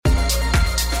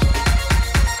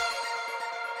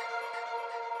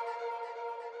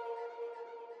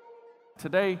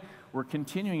Today, we're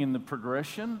continuing in the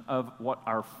progression of what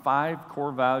our 5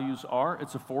 core values are.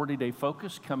 It's a 40-day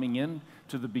focus coming in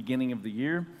to the beginning of the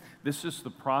year. This is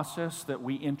the process that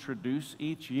we introduce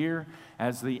each year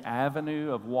as the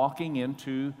avenue of walking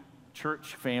into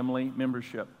church family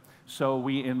membership. So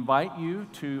we invite you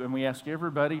to, and we ask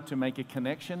everybody to make a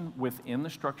connection within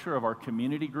the structure of our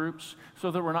community groups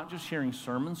so that we're not just hearing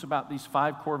sermons about these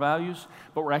 5 core values,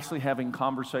 but we're actually having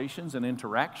conversations and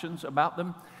interactions about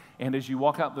them. And as you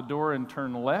walk out the door and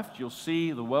turn left, you'll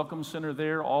see the Welcome Center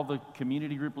there. All the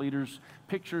community group leaders'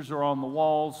 pictures are on the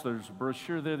walls. There's a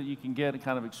brochure there that you can get and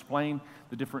kind of explain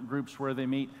the different groups where they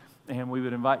meet. And we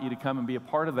would invite you to come and be a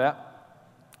part of that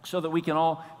so that we can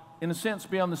all, in a sense,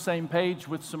 be on the same page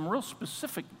with some real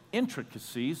specific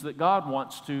intricacies that God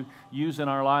wants to use in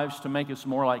our lives to make us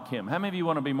more like Him. How many of you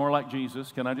want to be more like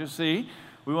Jesus? Can I just see?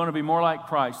 We want to be more like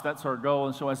Christ. That's our goal.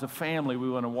 And so as a family, we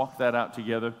want to walk that out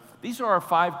together. These are our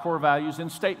 5 core values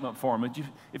in statement form.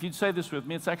 If you'd say this with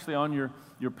me, it's actually on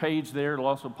your page there. It'll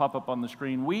also pop up on the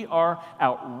screen. We are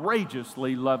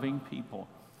outrageously loving people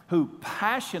who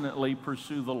passionately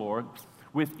pursue the Lord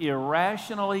with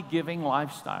irrationally giving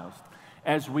lifestyles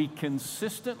as we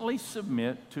consistently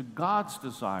submit to God's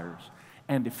desires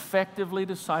and effectively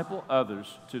disciple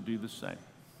others to do the same.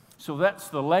 So that's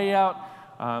the layout.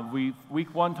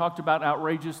 Week 1 talked about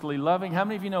outrageously loving. How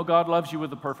many of you know God loves you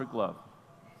with a perfect love?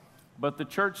 But the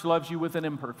church loves you with an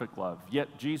imperfect love,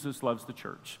 yet Jesus loves the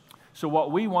church. So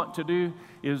what we want to do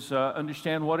is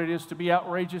understand what it is to be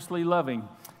outrageously loving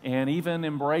and even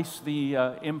embrace the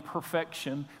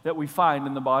imperfection that we find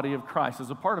in the body of Christ as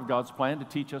a part of God's plan to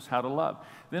teach us how to love.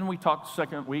 Then we talked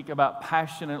second week about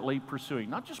passionately pursuing,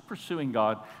 not just pursuing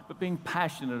God, but being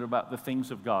passionate about the things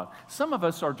of God. Some of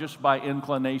us are just by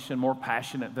inclination more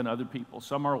passionate than other people.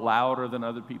 Some are louder than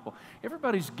other people.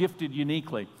 Everybody's gifted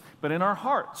uniquely. But in our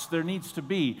hearts, there needs to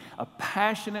be a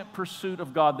passionate pursuit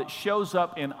of God that shows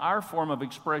up in our form of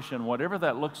expression, whatever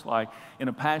that looks like, in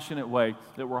a passionate way,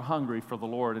 that we're hungry for the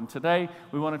Lord. And today,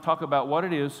 we want to talk about what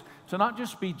it is to not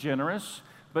just be generous,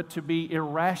 but to be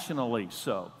irrationally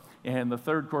so. And the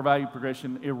third core value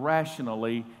progression,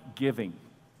 irrationally giving.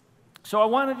 So I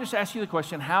want to just ask you the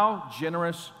question, how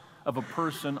generous of a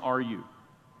person are you?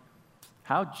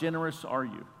 How generous are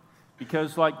you?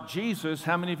 Because like Jesus,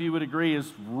 how many of you would agree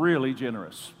is really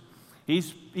generous?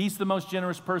 He's the most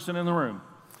generous person in the room.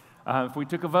 If we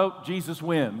took a vote, Jesus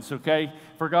wins, okay?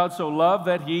 For God so loved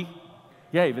that He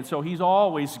gave. And so He's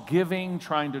always giving,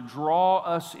 trying to draw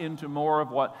us into more of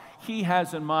what He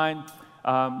has in mind.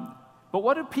 But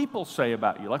what do people say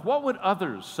about you? Like, what would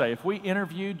others say? If we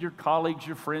interviewed your colleagues,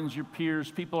 your friends, your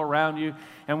peers, people around you,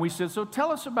 and we said, so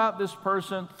tell us about this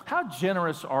person. How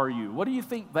generous are you? What do you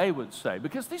think they would say?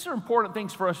 Because these are important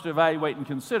things for us to evaluate and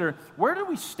consider. Where do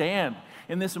we stand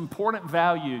in this important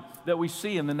value that we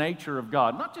see in the nature of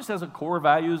God? Not just as a core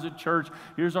value as a church,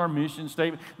 here's our mission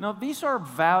statement. No, these are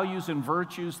values and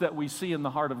virtues that we see in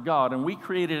the heart of God, and we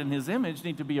created in His image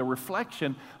need to be a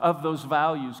reflection of those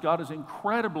values. God is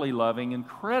incredibly loving,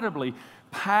 incredibly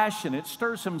passionate,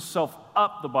 stirs Himself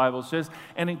up, the Bible says,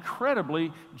 and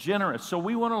incredibly generous. So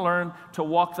we want to learn to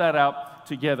walk that out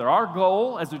together. Our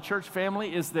goal as a church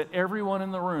family is that everyone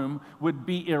in the room would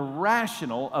be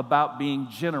irrational about being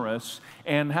generous.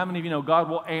 And how many of you know God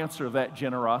will answer that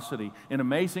generosity in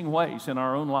amazing ways in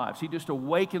our own lives? He just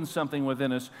awakens something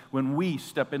within us when we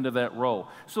step into that role.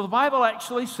 So the Bible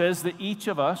actually says that each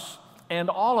of us and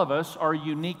all of us are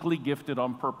uniquely gifted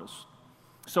on purpose.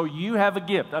 So you have a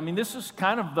gift. I mean, this is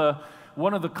kind of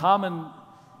one of the common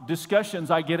discussions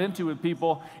I get into with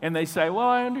people, and they say, well,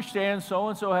 I understand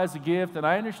so-and-so has a gift, and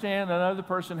I understand another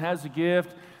person has a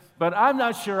gift, but I'm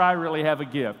not sure I really have a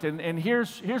gift. And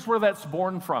here's where that's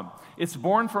born from. It's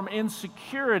born from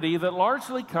insecurity that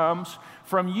largely comes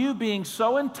from you being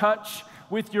so in touch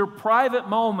with your private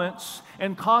moments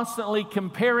and constantly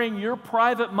comparing your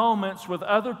private moments with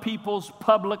other people's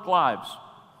public lives.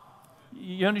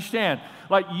 You understand?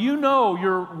 Like, you know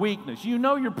your weakness. You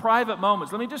know your private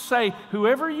moments. Let me just say,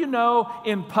 whoever you know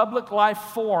in public life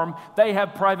form, they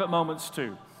have private moments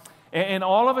too. And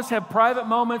all of us have private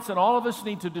moments, and all of us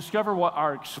need to discover what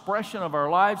our expression of our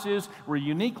lives is. We're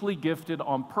uniquely gifted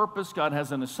on purpose. God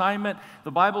has an assignment.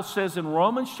 The Bible says in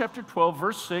Romans chapter 12,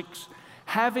 verse 6,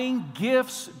 having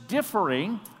gifts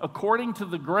differing according to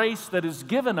the grace that is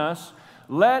given us,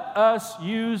 let us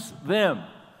use them.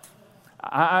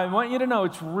 I want you to know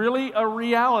it's really a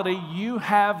reality. You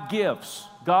have gifts.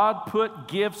 God put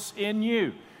gifts in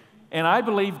you. And I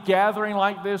believe gathering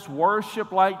like this,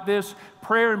 worship like this,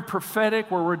 prayer and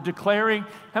prophetic where we're declaring.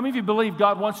 How many of you believe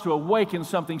God wants to awaken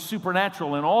something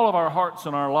supernatural in all of our hearts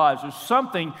and our lives? There's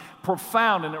something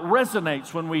profound, and it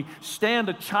resonates when we stand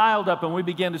a child up and we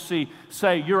begin to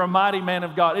say, you're a mighty man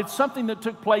of God. It's something that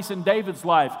took place in David's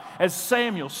life as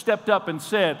Samuel stepped up and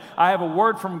said, I have a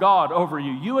word from God over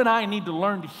you. You and I need to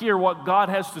learn to hear what God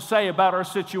has to say about our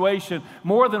situation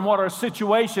more than what our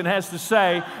situation has to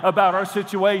say about our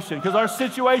situation. Because our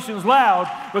situation is loud,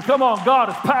 but come on, God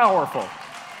is powerful.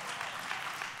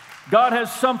 God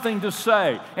has something to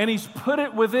say, and He's put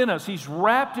it within us. He's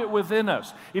wrapped it within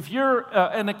us. If you're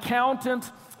an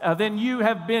accountant, then you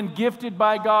have been gifted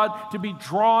by God to be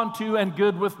drawn to and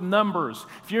good with numbers.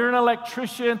 If you're an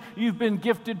electrician, you've been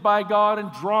gifted by God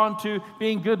and drawn to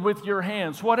being good with your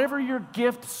hands. Whatever your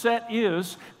gift set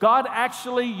is, God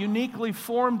actually uniquely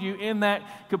formed you in that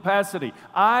capacity.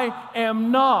 I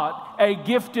am not a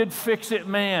gifted fix-it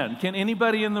man. Can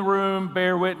anybody in the room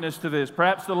bear witness to this?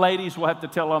 Perhaps the ladies will have to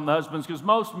tell on the husbands because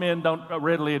most men don't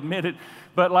readily admit it.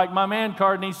 But like my man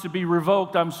card needs to be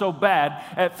revoked. I'm so bad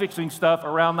at fixing stuff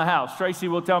around the house. Tracy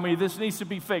will tell me this needs to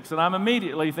be fixed. And I'm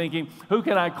immediately thinking, who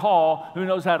can I call who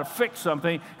knows how to fix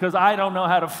something? Because I don't know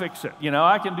how to fix it. You know,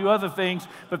 I can do other things,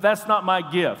 but that's not my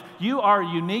gift. You are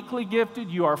uniquely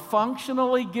gifted. You are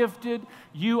functionally gifted.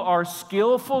 You are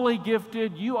skillfully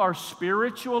gifted. You are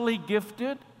spiritually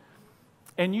gifted.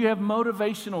 And you have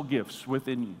motivational gifts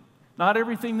within you. Not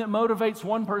everything that motivates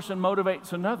one person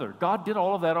motivates another. God did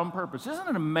all of that on purpose. Isn't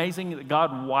it amazing that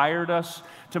God wired us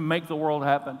to make the world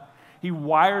happen? He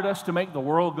wired us to make the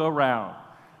world go round.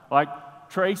 Like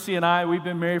Tracy and I, we've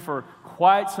been married for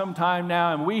quite some time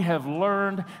now, and we have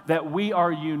learned that we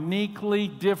are uniquely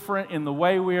different in the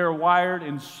way we are wired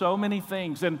in so many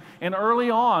things. And early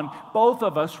on, both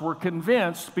of us were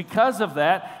convinced because of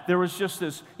that, there was just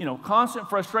this, constant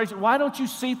frustration. Why don't you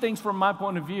see things from my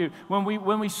point of view?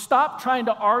 When we stopped trying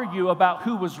to argue about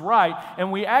who was right,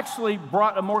 and we actually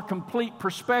brought a more complete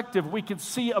perspective, we could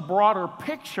see a broader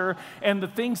picture, and the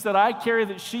things that I carry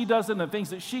that she doesn't, the things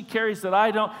that she carries that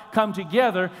I don't, come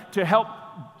together to help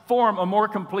form a more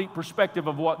complete perspective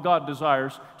of what God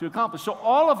desires to accomplish. So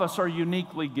all of us are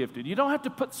uniquely gifted. You don't have to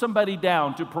put somebody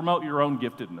down to promote your own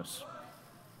giftedness.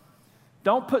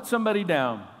 Don't put somebody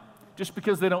down just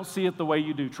because they don't see it the way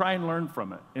you do. Try and learn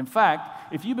from it. In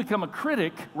fact, if you become a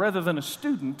critic rather than a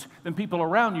student, then people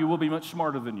around you will be much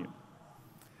smarter than you.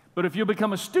 But if you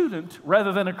become a student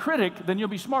rather than a critic, then you'll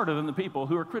be smarter than the people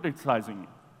who are criticizing you.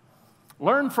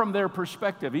 Learn from their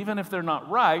perspective, even if they're not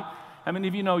right. How many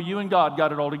of you know you and God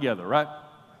got it all together, right?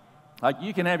 Like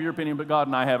you can have your opinion, but God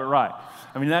and I have it right.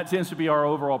 I mean, that tends to be our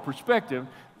overall perspective.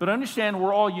 But understand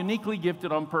we're all uniquely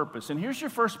gifted on purpose. And here's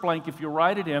your first blank, if you'll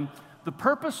write it in. The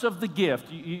purpose of the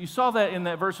gift. You saw that in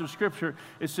that verse of Scripture.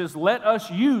 It says, let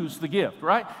us use the gift,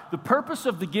 right? The purpose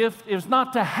of the gift is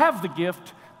not to have the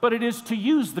gift, but it is to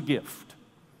use the gift.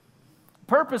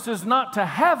 Purpose is not to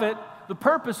have it. The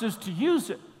purpose is to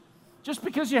use it. Just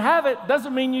because you have it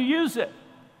doesn't mean you use it.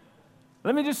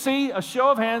 Let me just see a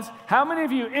show of hands. How many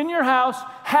of you in your house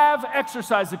have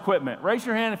exercise equipment? Raise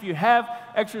your hand if you have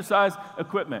exercise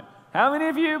equipment. How many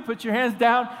of you, put your hands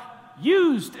down,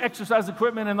 used exercise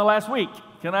equipment in the last week?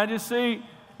 Can I just see?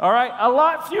 All right, a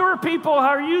lot fewer people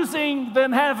are using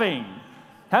than having.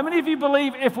 How many of you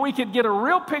believe if we could get a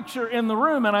real picture in the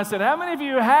room and I said, how many of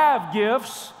you have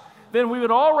gifts? Then we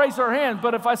would all raise our hands.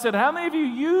 But if I said, how many of you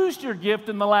used your gift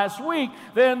in the last week?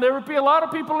 Then there would be a lot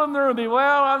of people in the room.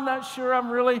 Well, I'm not sure I'm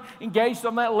really engaged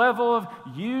on that level of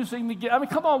using the gift. I mean,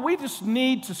 come on, we just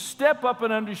need to step up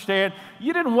and understand.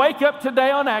 You didn't wake up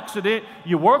today on accident.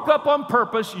 You woke up on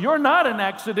purpose. You're not an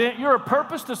accident. You're a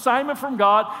purposed assignment from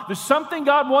God. There's something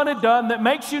God wanted done that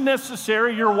makes you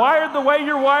necessary. You're wired the way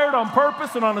you're wired on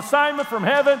purpose and on assignment from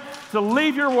heaven to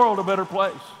leave your world a better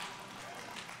place.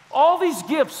 All these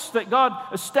gifts that God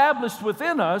established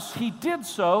within us, He did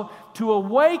so to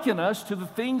awaken us to the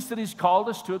things that He's called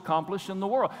us to accomplish in the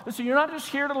world. Listen, you're not just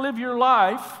here to live your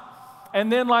life and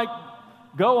then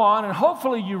go on and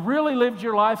hopefully you really lived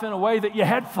your life in a way that you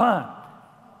had fun.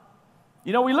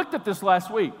 You know, we looked at this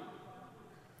last week.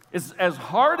 As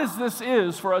hard as this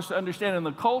is for us to understand in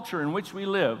the culture in which we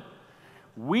live,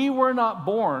 we were not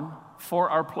born for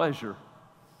our pleasure.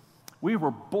 We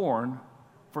were born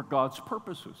for God's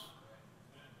purposes.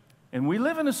 And we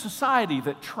live in a society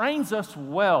that trains us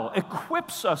well,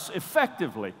 equips us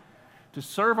effectively to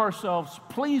serve ourselves,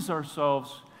 please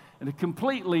ourselves, and to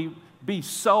completely be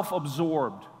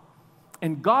self-absorbed.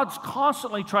 And God's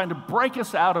constantly trying to break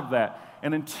us out of that.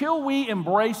 And until we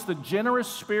embrace the generous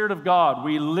Spirit of God,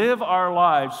 we live our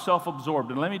lives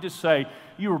self-absorbed. And let me just say,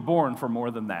 you were born for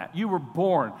more than that. You were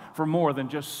born for more than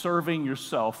just serving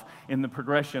yourself in the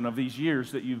progression of these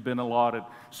years that you've been allotted.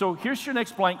 So here's your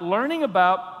next blank. Learning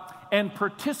about and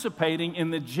participating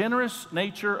in the generous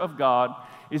nature of God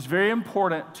is very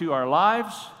important to our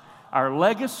lives, our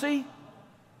legacy.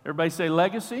 Everybody say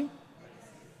legacy.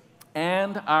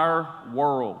 And our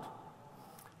world.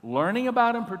 Learning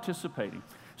about and participating.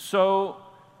 So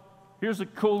here's a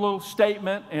cool little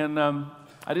statement, and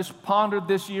I just pondered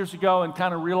this years ago and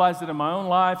kind of realized it in my own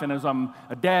life, and as I'm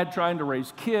a dad trying to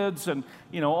raise kids and,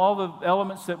 all the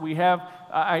elements that we have,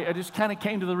 I just kind of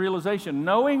came to the realization,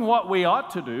 knowing what we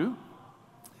ought to do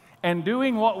and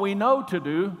doing what we know to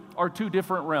do are two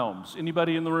different realms.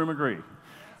 Anybody in the room agree?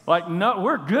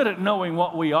 We're good at knowing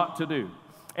what we ought to do.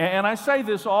 And I say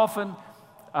this often.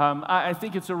 I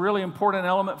think it's a really important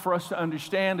element for us to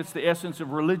understand. It's the essence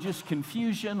of religious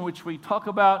confusion, which we talk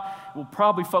about. We'll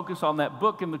probably focus on that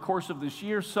book in the course of this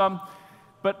year some.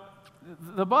 But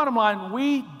the bottom line,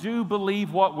 we do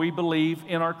believe what we believe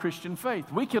in our Christian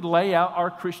faith. We could lay out our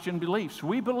Christian beliefs.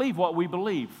 We believe what we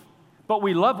believe. But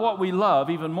we love what we love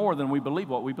even more than we believe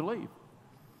what we believe.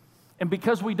 And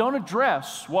because we don't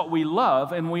address what we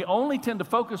love and we only tend to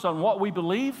focus on what we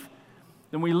believe,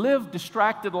 then we live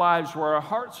distracted lives where our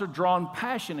hearts are drawn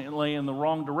passionately in the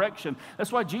wrong direction. That's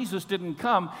why Jesus didn't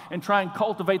come and try and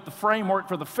cultivate the framework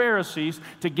for the Pharisees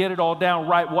to get it all down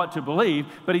right what to believe.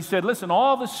 But he said, listen,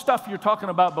 all this stuff you're talking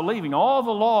about believing, all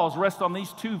the laws rest on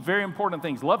these two very important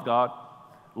things. Love God,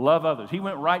 love others. He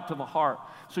went right to the heart.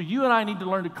 So you and I need to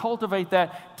learn to cultivate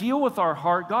that, deal with our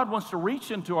heart. God wants to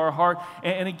reach into our heart.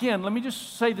 And again, let me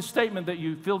just say the statement that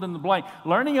you filled in the blank.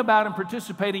 Learning about and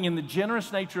participating in the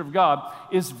generous nature of God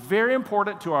is very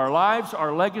important to our lives,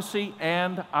 our legacy,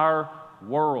 and our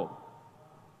world.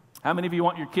 How many of you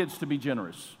want your kids to be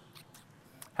generous?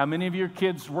 How many of your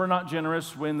kids were not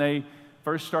generous when they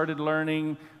first started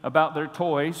learning about their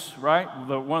toys, right?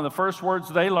 One of the first words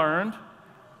they learned,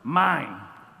 mine.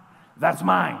 That's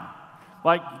mine.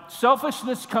 Like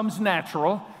selfishness comes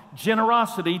natural,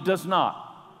 generosity does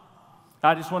not.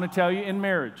 I just want to tell you in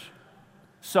marriage,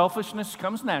 selfishness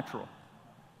comes natural,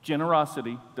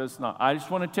 generosity does not. I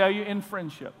just want to tell you in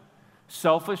friendship,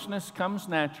 selfishness comes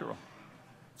natural.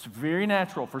 It's very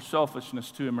natural for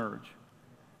selfishness to emerge,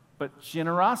 but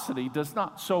generosity does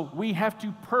not. So we have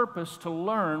to purpose to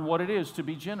learn what it is to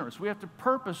be generous. We have to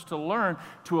purpose to learn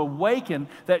to awaken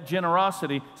that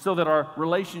generosity so that our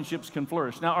relationships can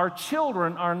flourish. Now, our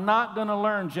children are not going to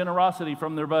learn generosity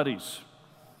from their buddies.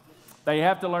 They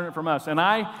have to learn it from us. And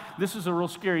this is a real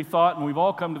scary thought, and we've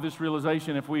all come to this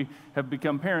realization if we have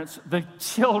become parents. The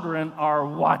children are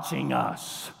watching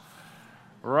us.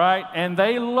 Right? And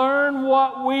they learn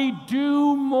what we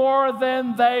do more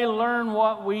than they learn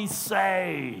what we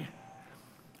say.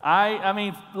 I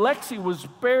mean, Lexi was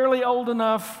barely old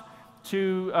enough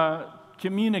to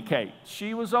communicate.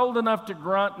 She was old enough to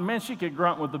grunt. Man, she could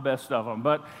grunt with the best of them.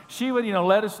 But she would,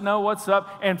 let us know what's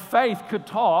up. And Faith could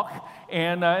talk.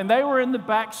 And they were in the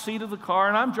back seat of the car,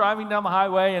 and I'm driving down the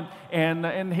highway, and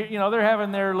they're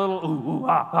having their little ooh,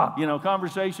 ah, ah,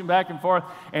 conversation back and forth.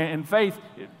 And Faith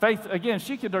again,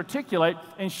 she could articulate,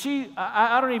 and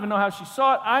I don't even know how she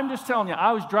saw it. I'm just telling you,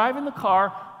 I was driving the car,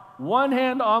 one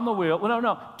hand on the wheel. Well,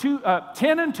 no,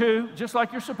 10 and 2, just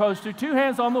like you're supposed to, 2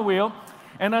 hands on the wheel.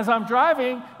 And as I'm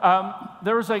driving,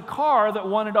 there was a car that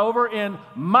wanted over in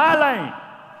my lane.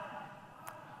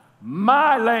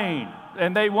 My lane.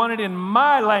 And they wanted in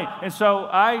my lane. And so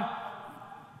I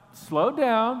slowed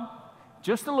down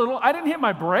just a little. I didn't hit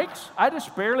my brakes. I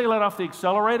just barely let off the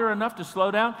accelerator enough to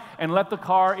slow down and let the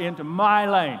car into my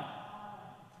lane.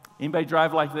 Anybody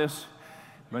drive like this?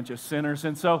 A bunch of sinners.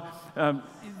 And so I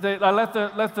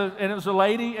and it was a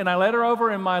lady, and I let her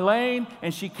over in my lane,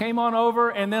 and she came on over,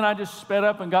 and then I just sped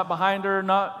up and got behind her,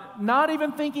 not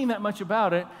even thinking that much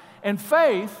about it. And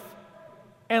Faith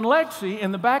and Lexi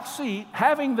in the back seat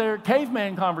having their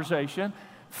caveman conversation.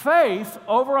 Faith,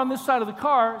 over on this side of the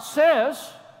car,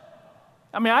 says,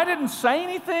 I didn't say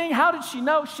anything. How did she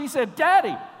know? She said,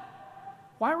 Daddy,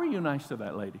 why were you nice to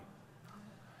that lady?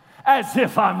 As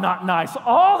if I'm not nice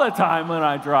all the time when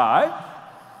I drive.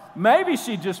 Maybe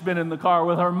she'd just been in the car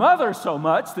with her mother so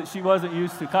much that she wasn't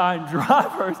used to kind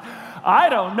drivers. I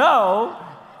don't know.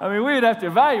 We would have to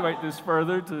evaluate this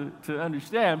further to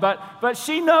understand. But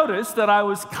she noticed that I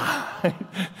was kind.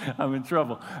 I'm in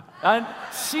trouble. And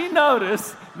she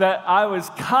noticed that I was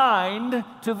kind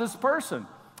to this person.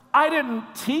 I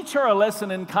didn't teach her a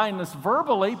lesson in kindness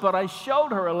verbally, but I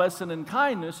showed her a lesson in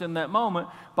kindness in that moment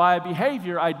by a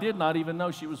behavior I did not even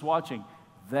know she was watching.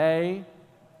 They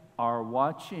are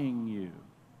watching you.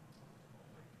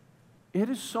 It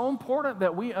is so important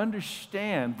that we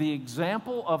understand the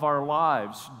example of our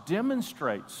lives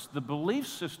demonstrates the belief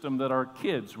system that our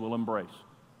kids will embrace.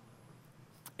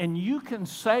 And you can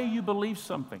say you believe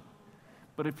something,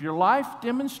 but if your life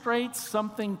demonstrates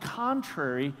something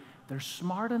contrary, they're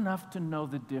smart enough to know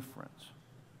the difference.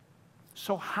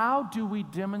 So how do we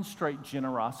demonstrate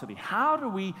generosity? How do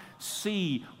we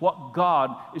see what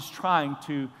God is trying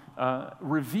to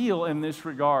reveal in this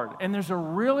regard? And there's a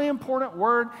really important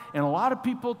word, and a lot of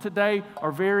people today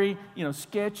are very,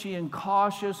 sketchy and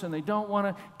cautious, and they don't want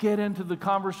to get into the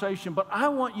conversation. But I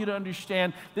want you to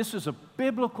understand this is a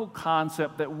biblical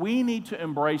concept that we need to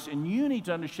embrace, and you need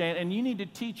to understand, and you need to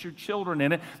teach your children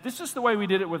in it. This is the way we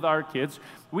did it with our kids.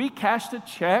 We cashed a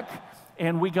check,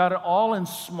 and we got it all in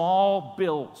small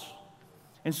bills.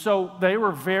 And so they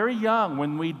were very young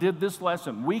when we did this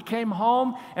lesson. We came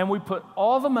home and we put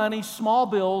all the money, small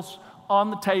bills, on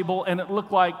the table, and it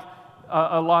looked like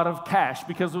a lot of cash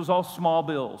because it was all small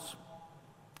bills.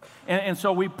 And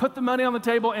so we put the money on the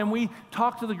table and we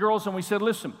talked to the girls and we said,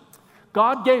 listen,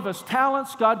 God gave us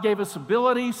talents, God gave us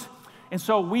abilities, and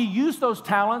so we used those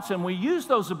talents and we used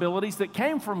those abilities that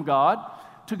came from God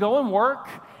to go and work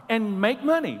and make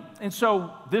money. And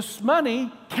so this money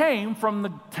came from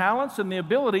the talents and the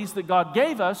abilities that God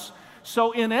gave us.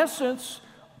 So in essence,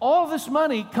 all this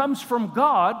money comes from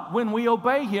God when we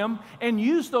obey Him and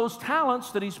use those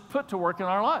talents that He's put to work in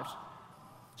our lives.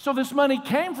 So this money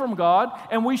came from God,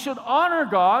 and we should honor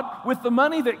God with the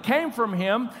money that came from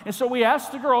Him. And so we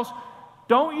asked the girls,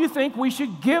 don't you think we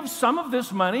should give some of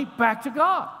this money back to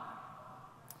God?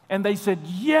 And they said,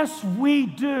 yes, we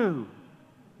do.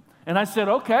 And I said,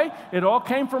 okay, it all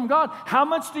came from God. How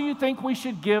much do you think we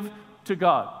should give to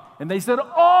God? And they said,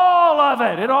 all of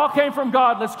it. It all came from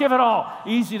God. Let's give it all.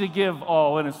 Easy to give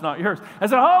all, and it's not yours. I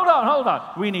said, hold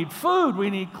on. We need food. We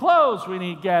need clothes. We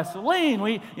need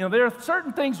gasoline. There are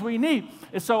certain things we need.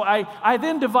 And so I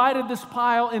then divided this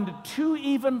pile into 2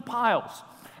 even piles.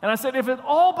 And I said, if it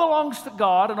all belongs to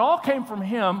God and all came from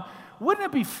Him, wouldn't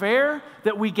it be fair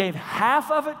that we gave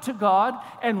half of it to God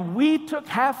and we took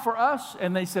half for us?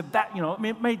 And they said that,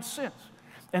 it made sense.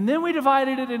 And then we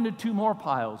divided it into 2 more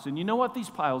piles. And you know what these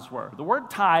piles were? The word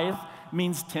tithe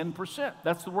means 10%.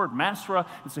 That's the word masra.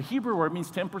 It's a Hebrew word, it means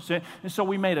 10%. And so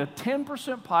we made a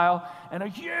 10% pile and a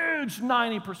huge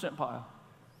 90% pile.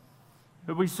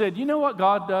 But we said, you know what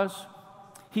God does?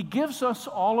 He gives us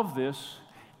all of this,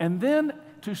 and then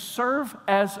to serve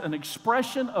as an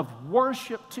expression of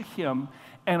worship to Him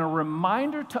and a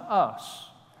reminder to us,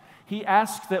 He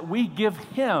asks that we give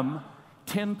Him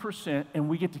 10% and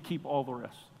we get to keep all the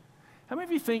rest. How many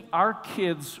of you think our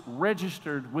kids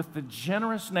registered with the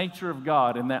generous nature of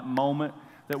God in that moment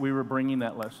that we were bringing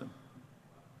that lesson?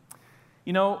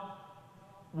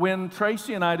 When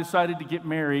Tracy and I decided to get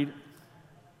married,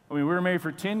 we were married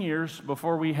for 10 years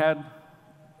before we had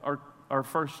our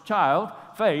first child,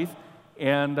 Faith.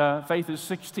 And Faith is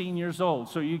 16 years old.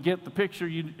 So you get the picture,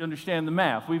 you understand the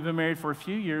math. We've been married for a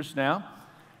few years now.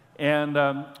 And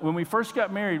when we first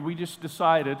got married, we just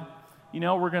decided,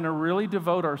 we're going to really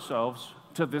devote ourselves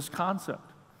to this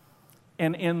concept.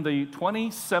 And in the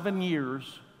 27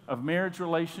 years of marriage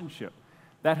relationship,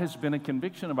 that has been a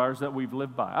conviction of ours that we've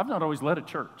lived by. I've not always led a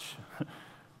church.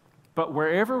 But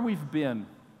wherever we've been,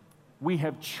 we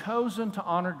have chosen to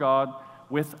honor God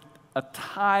with a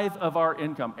tithe of our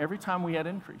income every time we had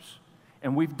increase.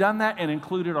 And we've done that and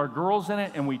included our girls in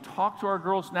it, and we talk to our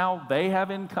girls now. They have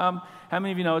income. How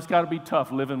many of you know it's got to be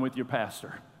tough living with your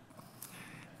pastor?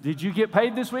 Did you get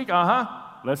paid this week?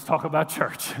 Let's talk about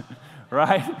church,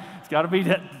 right?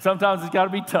 Sometimes it's got to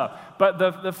be tough. But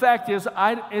the fact is,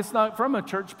 it's not from a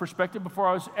church perspective. Before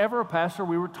I was ever a pastor,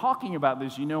 we were talking about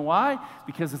this. You know why?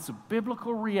 Because it's a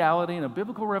biblical reality and a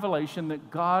biblical revelation that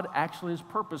God actually has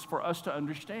purpose for us to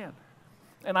understand.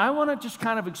 And I want to just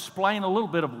kind of explain a little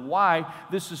bit of why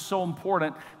this is so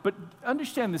important. But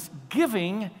understand this,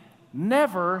 giving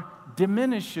never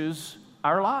diminishes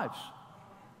our lives.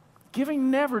 Giving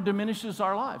never diminishes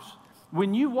our lives.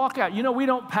 When you walk out, we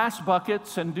don't pass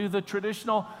buckets and do the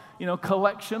traditional,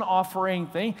 collection offering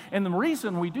thing. And the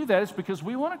reason we do that is because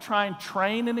we want to try and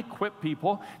train and equip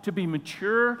people to be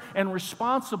mature and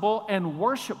responsible and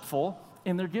worshipful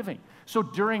in their giving. So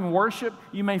during worship,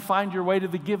 you may find your way to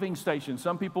the giving station.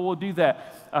 Some people will do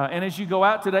that. And as you go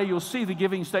out today, you'll see the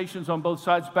giving stations on both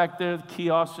sides back there, the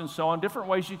kiosks and so on. Different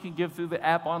ways you can give through the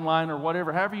app online or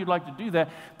whatever, however you'd like to do that.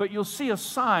 But you'll see a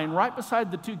sign right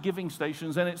beside the two giving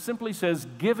stations, and it simply says,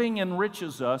 "Giving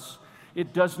enriches us.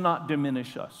 It does not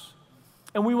diminish us."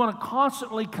 And we want to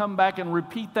constantly come back and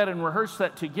repeat that and rehearse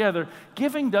that together.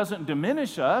 Giving doesn't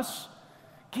diminish us.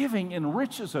 Giving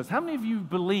enriches us. How many of you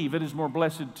believe it is more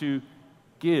blessed to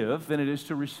give than it is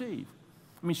to receive?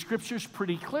 I mean, Scripture's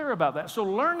pretty clear about that. So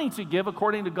learning to give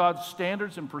according to God's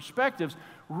standards and perspectives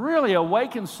really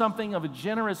awakens something of a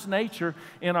generous nature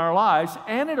in our lives,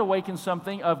 and it awakens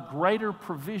something of greater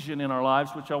provision in our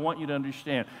lives, which I want you to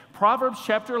understand. Proverbs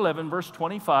chapter 11, verse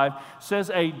 25 says,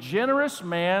 "A generous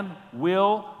man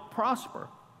will prosper."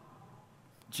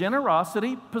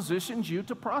 Generosity positions you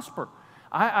to prosper.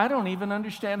 I don't even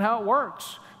understand how it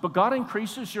works, but God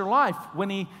increases your life when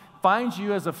He finds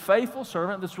you as a faithful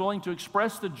servant that's willing to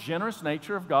express the generous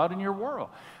nature of God in your world.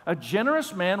 A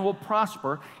generous man will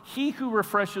prosper. He who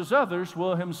refreshes others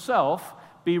will himself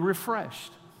be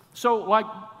refreshed. So, like,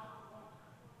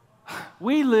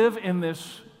 we live in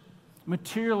this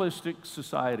materialistic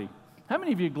society. How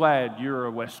many of you are glad you're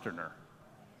a Westerner?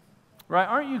 Right?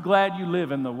 Aren't you glad you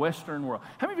live in the Western world?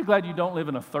 How many of you are glad you don't live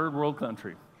in a third world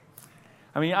country?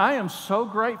 I mean, I am so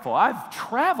grateful. I've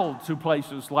traveled to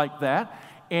places like that,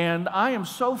 and I am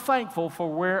so thankful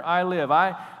for where I live.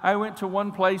 I went to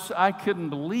one place, I couldn't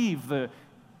believe the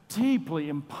deeply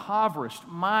impoverished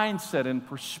mindset and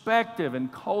perspective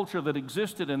and culture that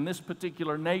existed in this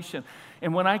particular nation.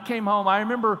 And when I came home, I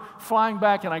remember flying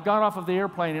back, and I got off of the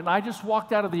airplane, and I just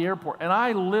walked out of the airport, and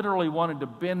I literally wanted to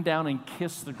bend down and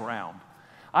kiss the ground.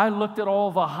 I looked at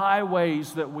all the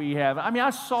highways that we have. I mean, I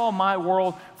saw my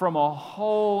world from a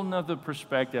whole nother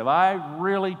perspective. I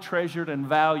really treasured and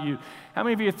valued. How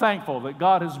many of you are thankful that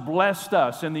God has blessed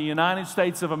us in the United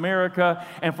States of America,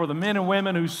 and for the men and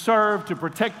women who serve to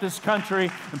protect this country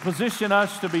and position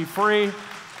us to be free?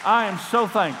 I am so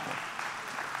thankful.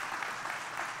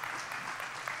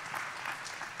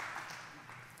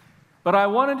 But I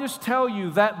want to just tell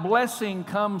you that blessing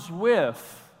comes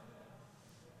with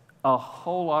a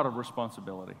whole lot of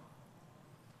responsibility.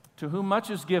 To whom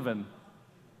much is given,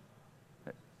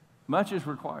 much is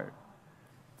required.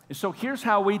 And so here's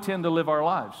how we tend to live our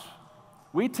lives.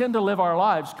 We tend to live our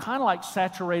lives kind of like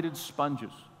saturated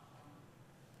sponges.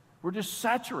 We're just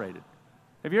saturated.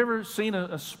 Have you ever seen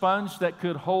a sponge that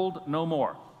could hold no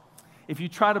more? If you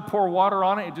try to pour water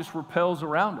on it, it just repels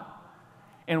around it.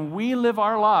 And we live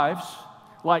our lives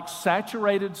like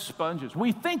saturated sponges.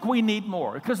 We think we need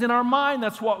more because in our mind,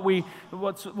 that's what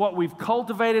we've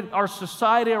cultivated. Our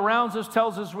society around us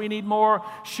tells us we need more.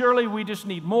 Surely we just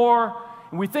need more.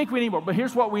 And we think we need more. But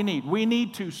here's what we need. We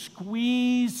need to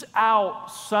squeeze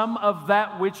out some of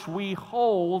that which we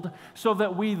hold so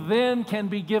that we then can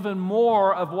be given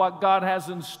more of what God has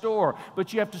in store.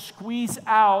 But you have to squeeze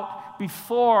out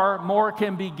before more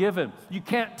can be given. You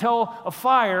can't tell a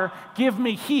fire, "Give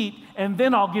me heat, and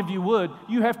then I'll give you wood."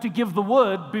 You have to give the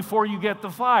wood before you get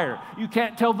the fire. You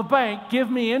can't tell the bank,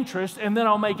 "Give me interest, and then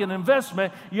I'll make an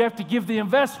investment." You have to give the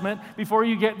investment before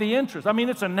you get the interest. I mean,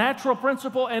 it's a natural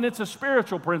principle, and it's a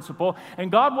spiritual principle.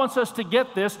 And God wants us to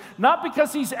get this, not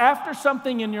because He's after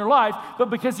something in your life,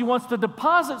 but because He wants to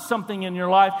deposit something in your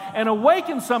life and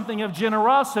awaken something of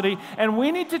generosity. And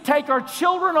we need to take our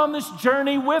children on this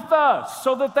journey with us,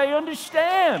 so that they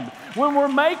understand when we're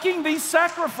making these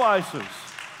sacrifices.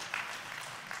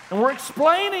 And we're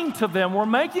explaining to them we're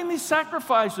making these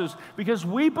sacrifices because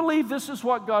we believe this is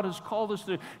what God has called us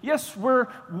to do. Yes, we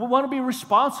want to be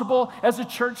responsible as a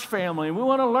church family, and we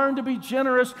want to learn to be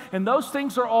generous, and those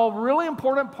things are all really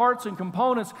important parts and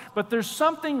components, but there's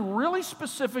something really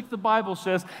specific the Bible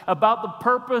says about the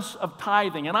purpose of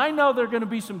tithing. And I know there are going to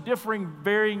be some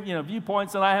varying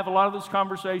viewpoints, and I have a lot of those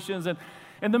conversations,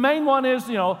 and the main one is,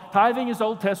 tithing is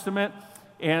Old Testament,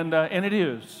 and it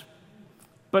is.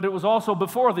 But it was also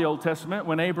before the Old Testament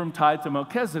when Abram tithed to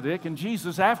Melchizedek, and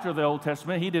Jesus, after the Old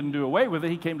Testament, He didn't do away with it.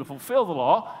 He came to fulfill the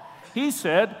law. He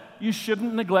said, you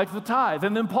shouldn't neglect the tithe.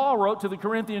 And then Paul wrote to the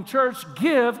Corinthian church,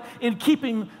 give in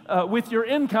keeping with your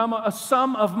income a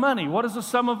sum of money. What is a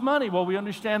sum of money? Well, we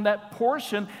understand that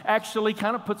portion actually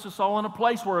kind of puts us all in a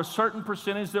place where a certain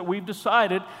percentage that we've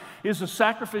decided is a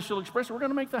sacrificial expression. We're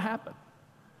going to make that happen.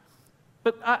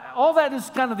 But all that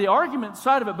is kind of the argument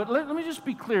side of it. But let me just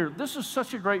be clear. This is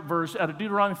such a great verse out of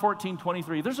Deuteronomy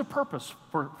 14:23. There's a purpose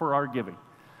for our giving.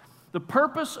 The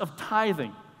purpose of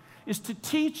tithing is to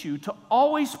teach you to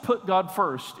always put God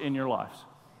first in your lives.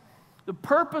 The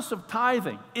purpose of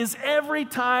tithing is every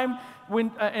time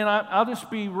I'll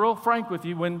just be real frank with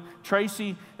you. When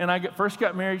Tracy and I first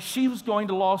got married, she was going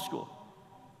to law school.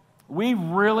 We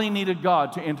really needed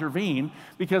God to intervene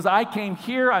because I came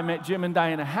here, I met Jim and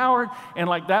Diana Howard, and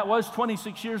like that was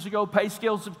 26 years ago, pay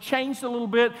scales have changed a little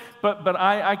bit, but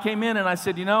I came in and I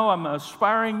said, I'm an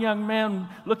aspiring young man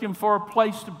looking for a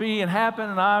place to be and happen,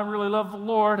 and I really love the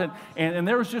Lord, and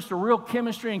there was just a real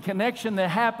chemistry and connection that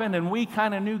happened, and we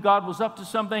kind of knew God was up to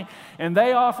something, and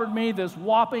they offered me this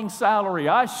whopping salary.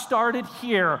 I started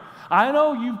here. I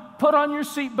know you put on your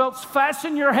seatbelts,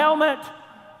 fasten your helmet.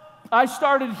 I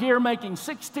started here making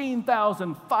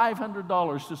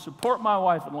 $16,500 to support my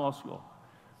wife in law school.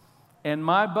 And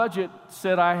my budget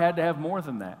said I had to have more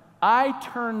than that. I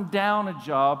turned down a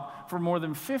job for more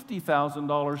than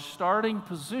 $50,000 starting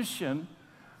position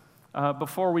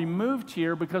before we moved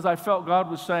here because I felt God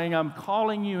was saying, I'm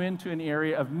calling you into an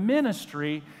area of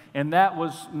ministry, and that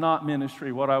was not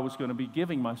ministry, what I was going to be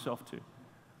giving myself to.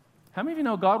 How many of you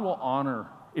know God will honor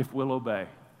if we'll obey?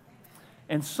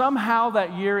 And somehow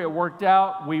that year it worked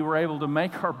out. We were able to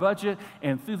make our budget,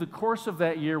 and through the course of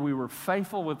that year, we were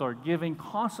faithful with our giving,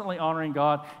 constantly honoring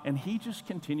God, and He just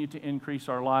continued to increase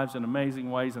our lives in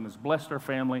amazing ways and has blessed our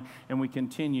family, and we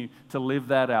continue to live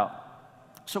that out.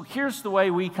 So here's the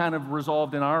way we kind of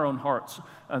resolved in our own hearts.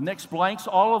 Next blanks,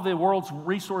 all of the world's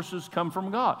resources come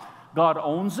from God. God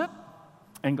owns it,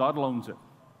 and God loans it.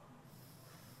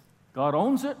 God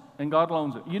owns it, and God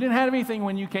loans it. You didn't have anything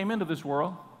when you came into this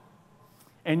world.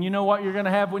 And you know what you're going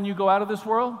to have when you go out of this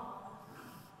world?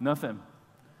 Nothing.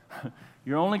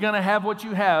 You're only going to have what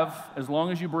you have as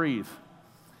long as you breathe.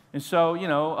 And so,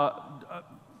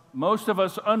 most of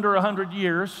us under 100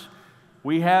 years,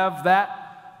 we have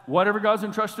that, whatever God's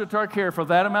entrusted to our care for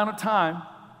that amount of time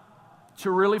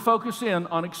to really focus in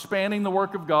on expanding the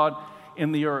work of God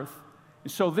in the earth.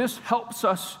 And so this helps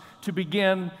us to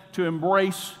begin to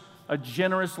embrace a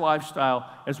generous lifestyle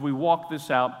as we walk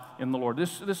this out in the Lord.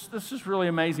 This is really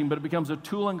amazing, but it becomes a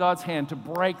tool in God's hand to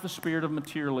break the spirit of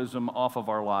materialism off of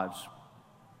our lives.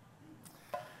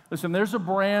 Listen, there's a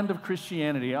brand of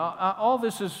Christianity. All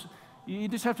this is, you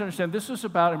just have to understand, this is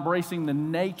about embracing the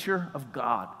nature of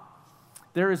God.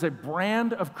 There is a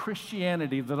brand of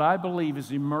Christianity that I believe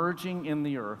is emerging in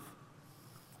the earth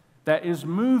that is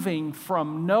moving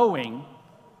from knowing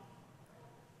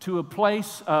to a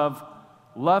place of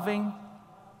loving,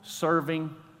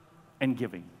 serving, and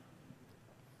giving.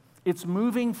 It's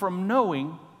moving from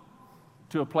knowing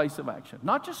to a place of action.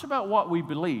 Not just about what we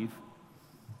believe,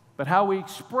 but how we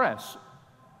express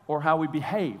or how we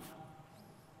behave.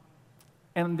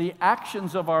 And the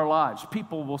actions of our lives,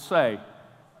 people will say,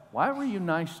 why were you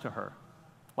nice to her?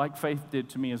 Like Faith did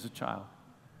to me as a child.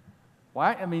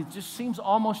 Why? I mean, it just seems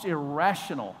almost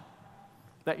irrational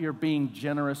that you're being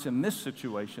generous in this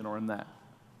situation or in that.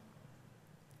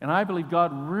 And I believe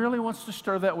God really wants to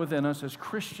stir that within us as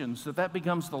Christians, that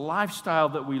becomes the lifestyle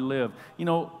that we live.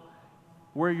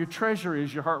 Where your treasure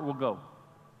is, your heart will go.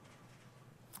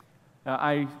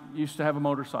 I used to have a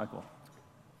motorcycle.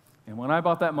 And when I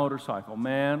bought that motorcycle,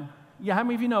 man, how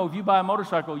many of you know if you buy a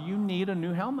motorcycle, you need a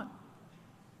new helmet?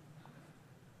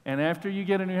 And after you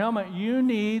get a new helmet, you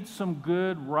need some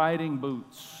good riding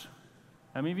boots.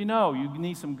 How many of you know you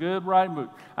need some good riding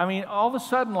boots? I mean, all of a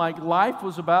sudden, like life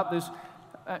was about this.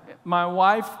 My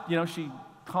wife, she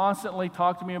constantly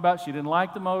talked to me about she didn't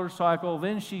like the motorcycle.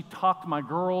 Then she talked my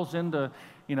girls into,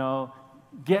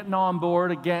 getting on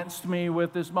board against me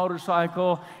with this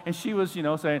motorcycle. And she was,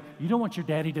 saying, you don't want your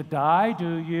daddy to die,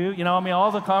 do you?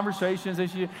 All the conversations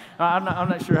that I'm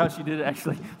not sure how she did it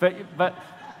actually.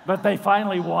 But they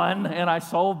finally won, and I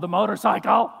sold the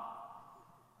motorcycle.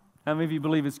 How many of you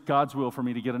believe it's God's will for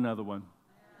me to get another one?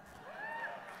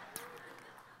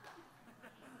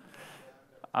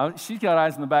 She's got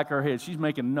eyes in the back of her head. She's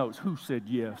making notes. Who said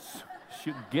yes?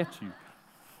 She'll get you.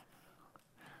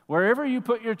 Wherever you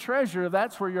put your treasure,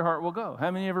 that's where your heart will go.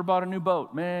 How many ever bought a new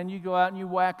boat? Man, you go out and you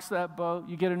wax that boat.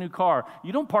 You get a new car.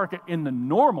 You don't park it in the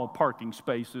normal parking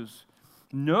spaces.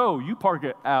 No, you park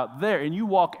it out there, and you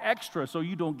walk extra so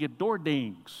you don't get door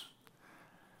dings.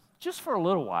 Just for a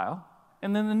little while,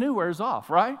 and then the new wears off,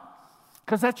 right?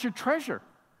 Because that's your treasure.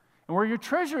 And where your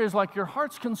treasure is, like your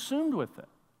heart's consumed with it.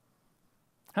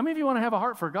 How many of you want to have a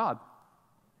heart for God?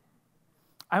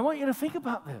 I want you to think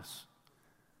about this.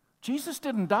 Jesus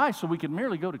didn't die so we could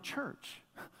merely go to church.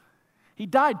 He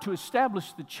died to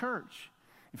establish the church.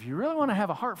 If you really want to have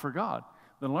a heart for God,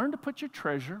 then learn to put your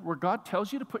treasure where God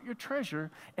tells you to put your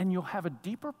treasure, and you'll have a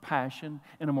deeper passion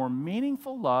and a more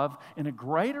meaningful love and a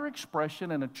greater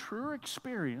expression and a truer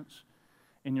experience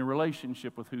in your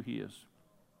relationship with who He is.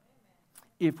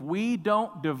 If we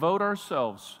don't devote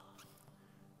ourselves,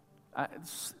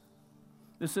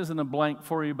 This isn't a blank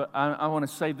for you, but I want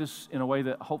to say this in a way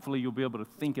that hopefully you'll be able to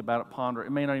think about it, ponder it. It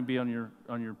may not even be on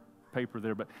your paper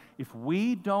there, but if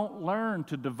we don't learn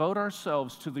to devote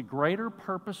ourselves to the greater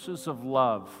purposes of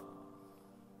love,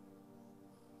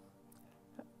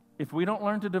 if we don't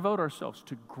learn to devote ourselves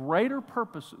to greater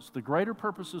purposes, the greater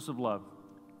purposes of love,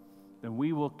 then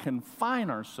we will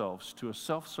confine ourselves to a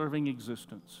self-serving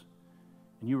existence.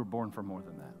 And you were born for more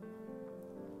than that.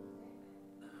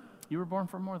 You were born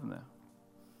for more than that.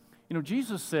 You know,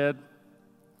 Jesus said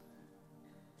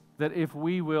that if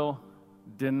we will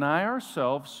deny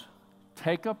ourselves,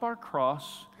 take up our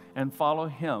cross, and follow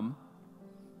Him,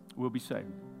 we'll be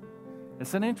saved.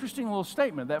 It's an interesting little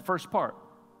statement, that first part.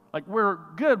 Like, we're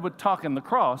good with talking the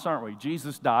cross, aren't we?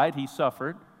 Jesus died, He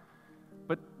suffered.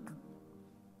 But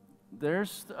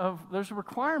there's a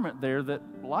requirement there that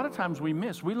a lot of times we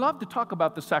miss. We love to talk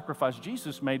about the sacrifice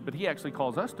Jesus made, but He actually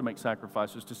calls us to make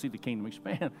sacrifices to see the kingdom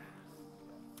expand.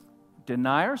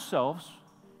 Deny ourselves,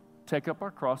 take up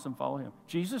our cross, and follow Him.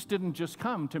 Jesus didn't just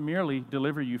come to merely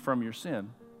deliver you from your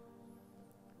sin.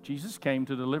 Jesus came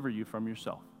to deliver you from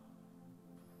yourself.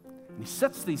 And He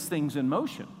sets these things in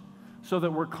motion so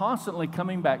that we're constantly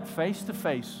coming back face to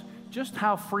face. Just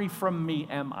how free from me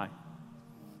am I?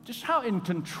 Just how in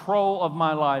control of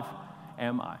my life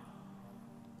am I?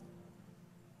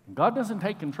 And God doesn't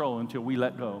take control until we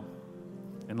let go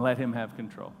and let Him have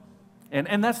control.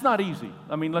 And that's not easy.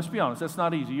 I mean, let's be honest, that's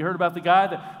not easy. You heard about the guy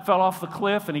that fell off the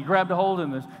cliff and he grabbed a hold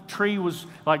and the tree was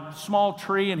like a small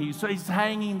tree and he's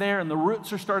hanging there and the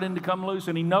roots are starting to come loose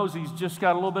and he knows he's just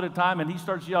got a little bit of time and he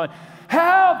starts yelling,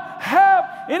 "Help! Help!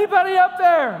 Anybody up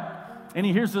there?" And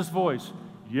he hears this voice,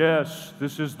 "Yes,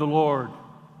 this is the Lord."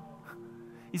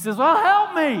 He says, "Well,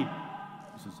 help me."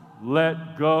 He says,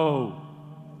 "Let go."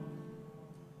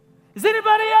 "Is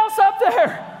anybody else up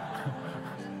there?"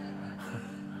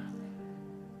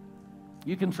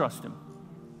 You can trust Him.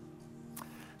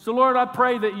 So, Lord, I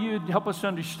pray that You'd help us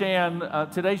understand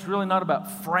today's really not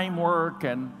about framework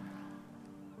and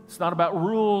it's not about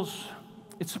rules.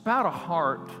 It's about a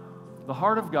heart, the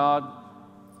heart of God,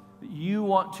 that You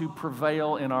want to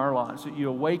prevail in our lives, that You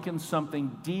awaken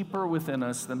something deeper within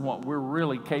us than what we're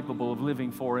really capable of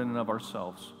living for in and of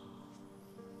ourselves.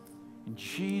 In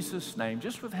Jesus' name,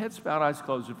 just with heads bowed, eyes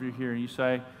closed, if you're here and you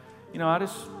say, you know,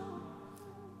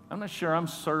 I'm not sure I'm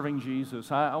serving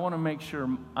Jesus. I want to make sure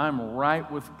I'm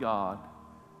right with God.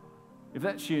 If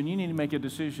that's you and you need to make a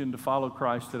decision to follow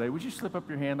Christ today, would you slip up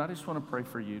your hand? I just want to pray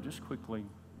for you, just quickly.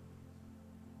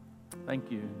 Thank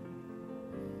you.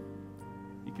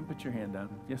 You can put your hand down.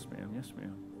 Yes, ma'am. Yes,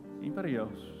 ma'am. Anybody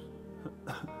else?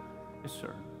 Yes,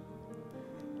 sir.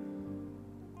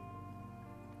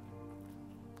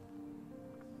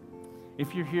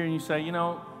 If you're here and you say, you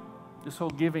know, this whole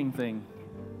giving thing,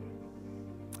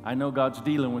 I know God's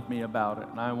dealing with me about it,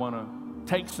 and I want to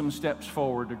take some steps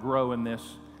forward to grow in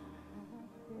this,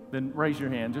 then raise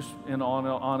your hand. Just in all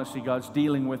honesty, God's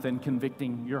dealing with and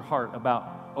convicting your heart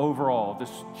about overall this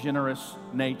generous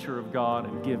nature of God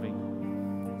and giving.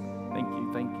 Thank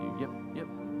you, thank you. Yep.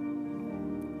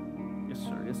 Yes,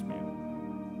 sir, yes, ma'am.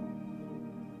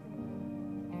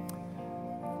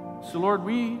 So, Lord,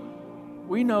 we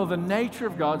know the nature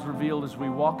of God's revealed as we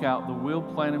walk out the will,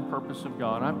 plan, and purpose of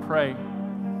God. I pray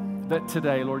that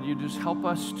today, Lord, You just help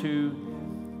us to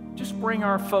just bring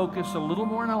our focus a little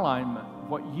more in alignment with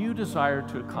what You desire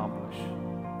to accomplish.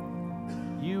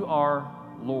 You are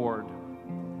Lord.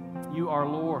 You are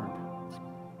Lord.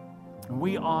 And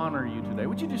we honor You today.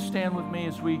 Would you just stand with me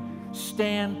as we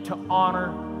stand to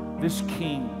honor this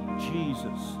King,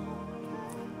 Jesus?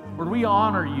 Lord, we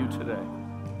honor You today.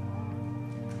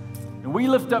 And we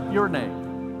lift up Your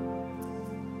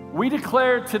name. We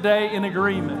declare today in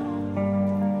agreement,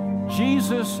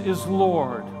 Jesus is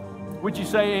Lord. Would you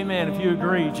say amen if you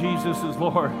agree Jesus is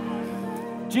Lord?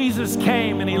 Jesus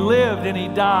came and He lived and He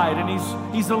died and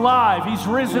He's alive. He's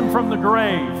risen from the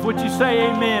grave. Would you say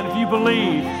amen if you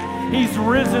believe He's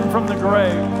risen from the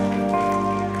grave?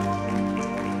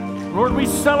 Lord, we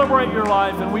celebrate Your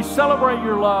life and we celebrate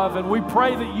Your love and we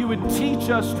pray that You would teach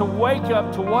us to wake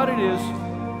up to what it is,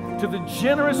 to the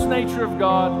generous nature of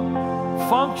God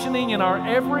functioning in our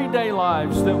everyday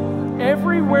lives, that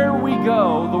everywhere we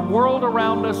go, the world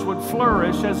around us would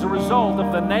flourish as a result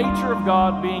of the nature of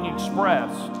God being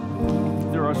expressed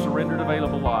through our surrendered,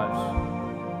 available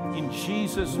lives. In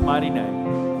Jesus' mighty name,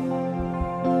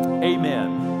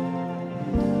 amen.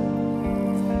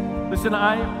 Listen,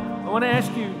 I want to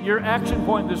ask you, your action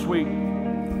point this week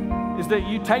is that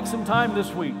you take some time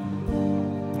this week.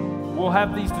 We'll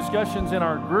have these discussions in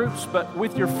our groups, but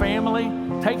with your family,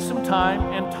 take some time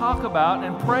and talk about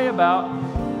and pray about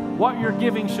what your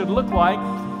giving should look like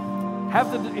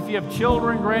if you have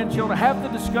children, grandchildren, have the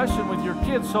discussion with your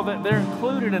kids so that they're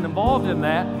included and involved in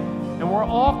that. And we're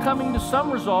all coming to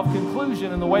some resolved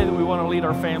conclusion in the way that we want to lead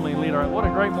our family and what a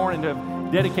great morning to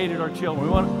have dedicated our children. We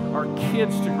want our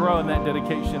kids to grow in that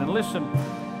dedication. And listen,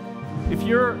 if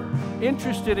you're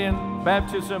interested in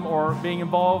baptism or being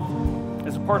involved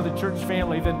as a part of the church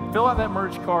family, then fill out that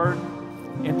merge card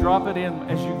and drop it in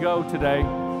as you go today.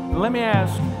 And let me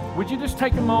ask, would you just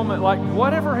take a moment, like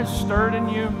whatever has stirred in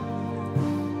you,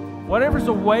 whatever's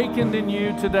awakened in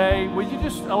you today, would you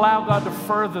just allow God to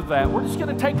further that? We're just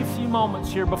going to take a few moments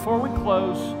here before we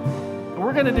close, and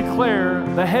we're going to declare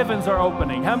the heavens are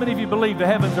opening. How many of you believe the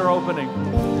heavens are opening?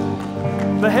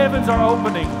 The heavens are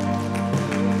opening.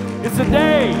 It's a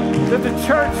day that the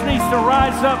church needs to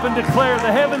rise up and declare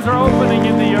the heavens are opening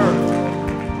in the earth.